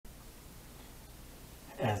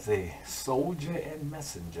As a soldier and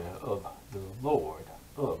messenger of the Lord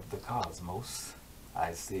of the cosmos,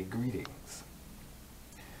 I say greetings.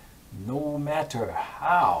 No matter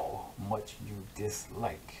how much you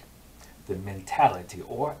dislike the mentality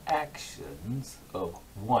or actions of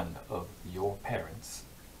one of your parents,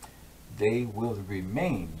 they will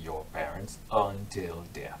remain your parents until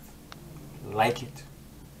death, like it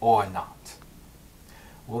or not.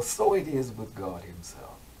 Well, so it is with God himself.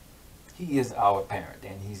 He is our parent,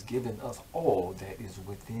 and he's given us all that is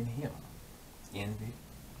within him: envy,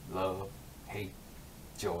 love, hate,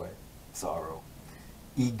 joy, sorrow,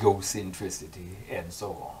 egocentricity, and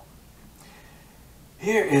so on.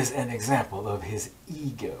 Here is an example of his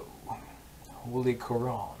ego. Holy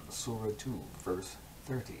Quran, Surah 2, verse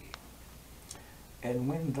 30. And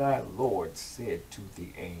when thy Lord said to the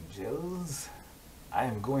angels, I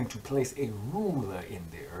am going to place a ruler in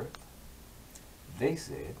the earth, they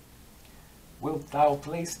said, wilt thou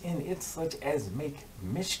place in it such as make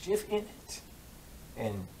mischief in it,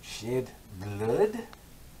 and shed blood?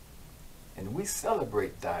 And we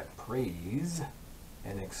celebrate thy praise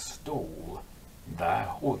and extol thy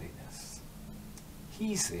holiness.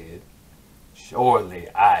 He said, surely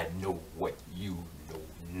I know what you know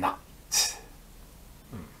not.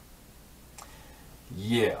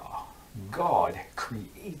 Yeah, God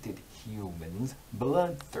created humans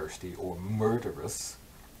bloodthirsty or murderous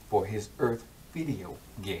for his earth video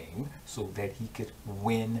game so that he could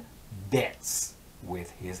win bets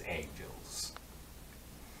with his angels.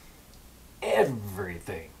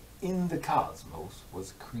 Everything in the cosmos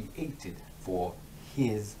was created for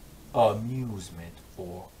his amusement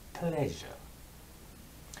or pleasure.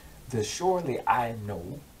 The surely I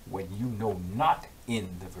know when you know not in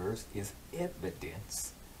the verse is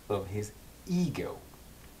evidence of his ego.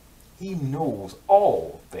 He knows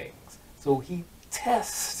all things, so he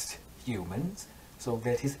tests humans so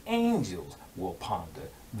that his angels will ponder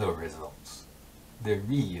the results. The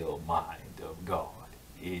real mind of God,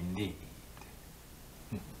 indeed.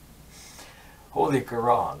 Holy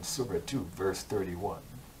Quran, Surah 2, verse 31.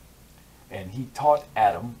 And he taught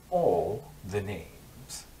Adam all the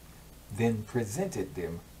names, then presented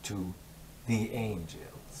them to the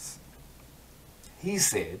angels. He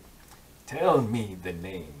said, tell me the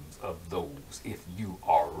names of those if you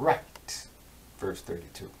are right. Verse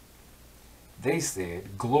 32. They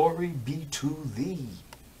said, glory be to thee.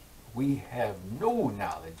 We have no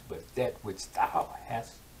knowledge but that which thou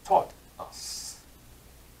hast taught us.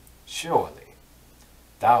 Surely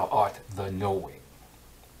thou art the knowing,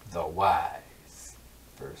 the wise.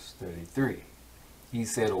 Verse 33. He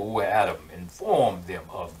said, O Adam, inform them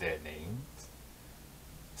of their names.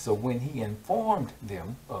 So when he informed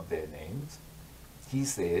them of their names, he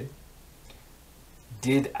said,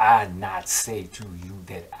 did I not say to you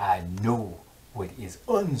that I know what is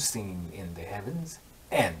unseen in the heavens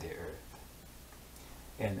and the earth?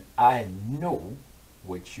 And I know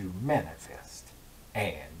what you manifest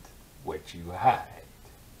and what you hide.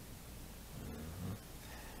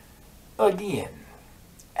 Again,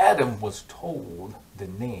 Adam was told the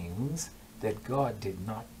names that God did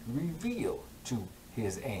not reveal to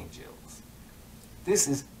his angels. This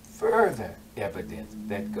is further evidence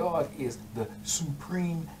that God is the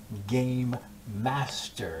supreme game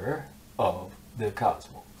master of the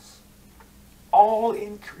cosmos. All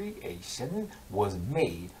in creation was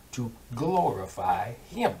made to glorify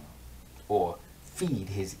him, or feed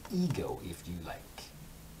his ego, if you like.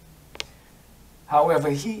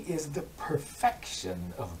 However, he is the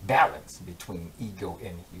perfection of balance between ego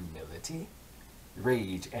and humility,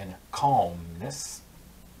 rage and calmness,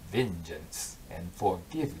 vengeance and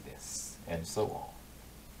forgiveness, and so on.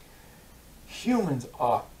 Humans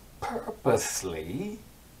are purposely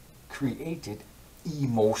created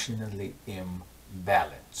emotionally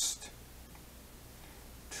imbalanced.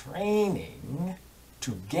 Training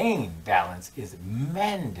to gain balance is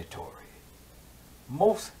mandatory.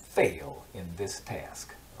 Most fail in this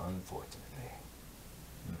task, unfortunately.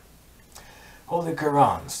 Holy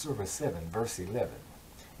Quran, Surah 7, verse 11.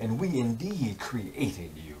 And we indeed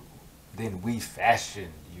created you, then we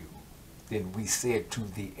fashioned you, then we said to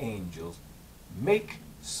the angels, make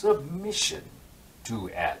submission to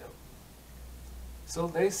Adam. So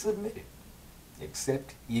they submitted,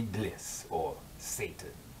 except Iblis, or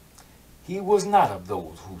Satan. He was not of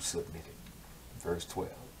those who submitted. Verse 12.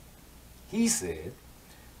 He said,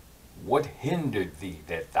 what hindered thee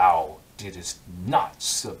that thou didst not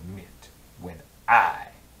submit when I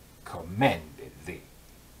commanded thee?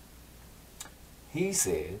 He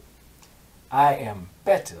said, I am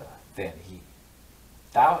better than he.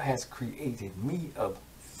 Thou hast created me of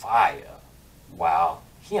fire, while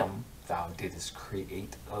him thou didst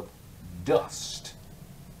create of dust.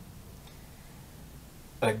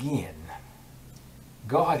 Again,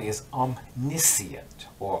 God is omniscient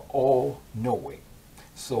or all-knowing.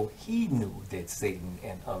 So he knew that Satan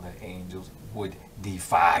and other angels would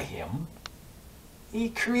defy him. He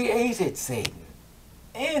created Satan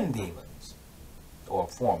and demons, or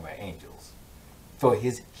former angels, for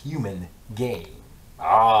his human gain.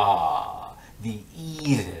 Ah, the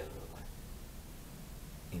evil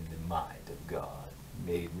in the mind of God,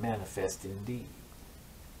 made manifest indeed.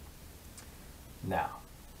 Now,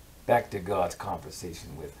 back to God's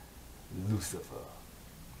conversation with Lucifer.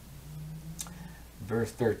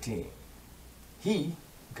 Verse 13. He,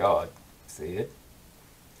 God, said,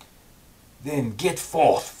 then get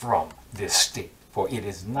forth from this state, for it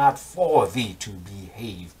is not for thee to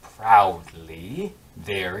behave proudly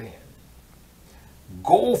therein.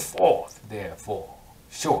 Go forth, therefore,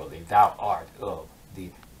 surely thou art of the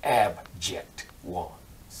abject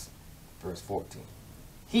ones. Verse 14.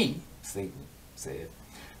 He, Satan, said,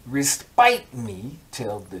 respite me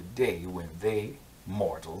till the day when they,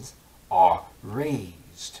 mortals, are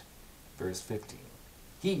raised. Verse 15.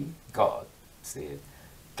 He, God, said,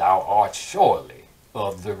 thou art surely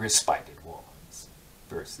of the respited ones.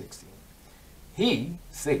 Verse 16. He,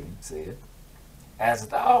 Satan, said, as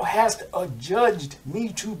thou hast adjudged me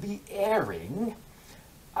to be erring,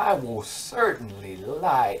 I will certainly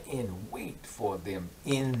lie in wait for them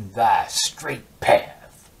in thy straight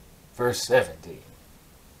path. Verse 17.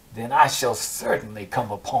 Then I shall certainly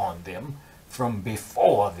come upon them from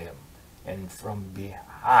before them, and from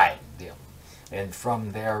behind them, and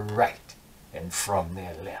from their right, and from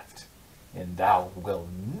their left. And thou wilt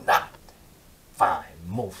not find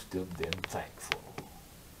most of them thankful.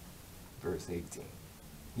 Verse 18.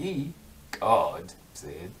 He, God,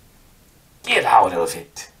 said, get out of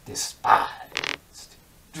it, despised,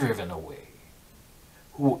 driven away.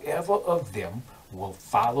 Whoever of them will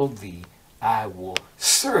follow thee, I will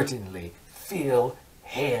certainly fill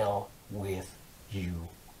hell with you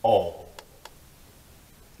all.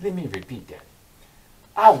 Let me repeat that.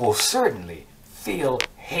 I will certainly fill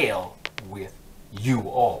hell with you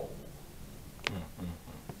all.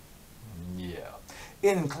 Yeah.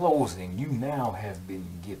 In closing, you now have been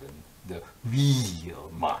given the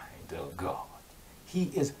real mind of God. He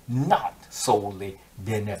is not solely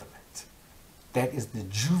benevolent. That is the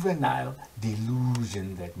juvenile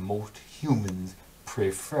delusion that most humans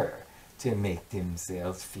prefer to make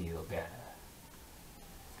themselves feel better.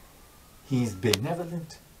 He's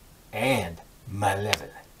benevolent and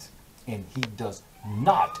malevolent, and he does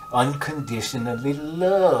not unconditionally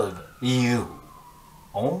love you.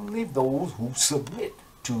 Only those who submit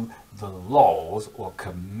to the laws or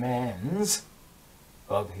commands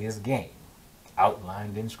of his game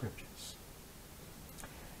outlined in scriptures.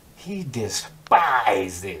 He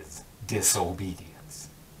despises disobedience.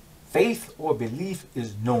 Faith or belief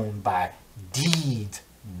is known by deeds,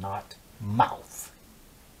 not mouth.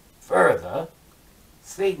 Further,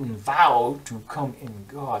 Satan vowed to come in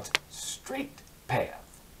God's straight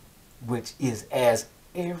path, which is as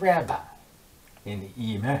a rabbi, an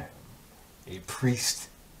imam, a priest,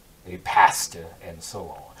 a pastor, and so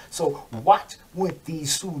on. So watch what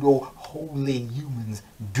these pseudo-holy humans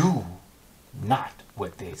do, not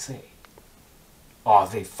what they say. Are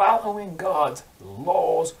they following God's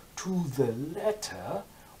laws to the letter,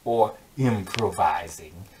 or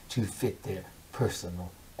improvising to fit their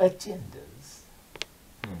personal agendas?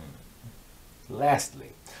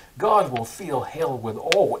 Lastly, God will fill hell with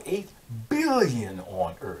all 8 billion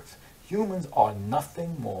on earth. Humans are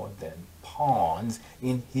nothing more than pawns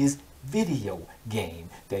in his video game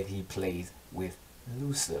that he plays with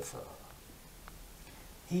Lucifer.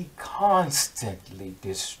 He constantly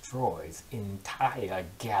destroys entire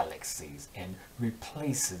galaxies and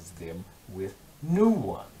replaces them with new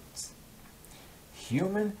ones.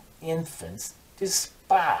 Human infants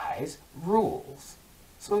despise rules,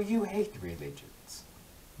 so you hate religions.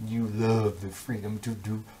 You love the freedom to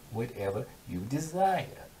do whatever you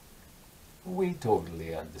desire. We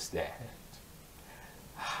totally understand.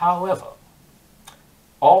 However,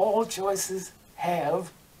 all choices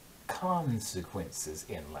have consequences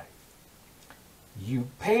in life. You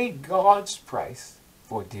pay God's price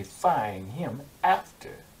for defying him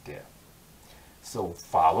after death. So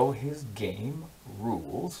follow his game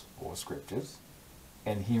rules or scriptures,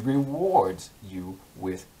 and he rewards you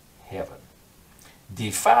with heaven.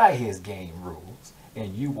 Defy his game rules,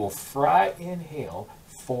 and you will fry in hell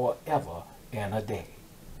forever and a day.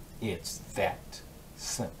 It's that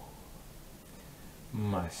simple.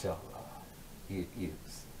 Mashallah, it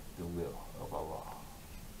is the will of Allah.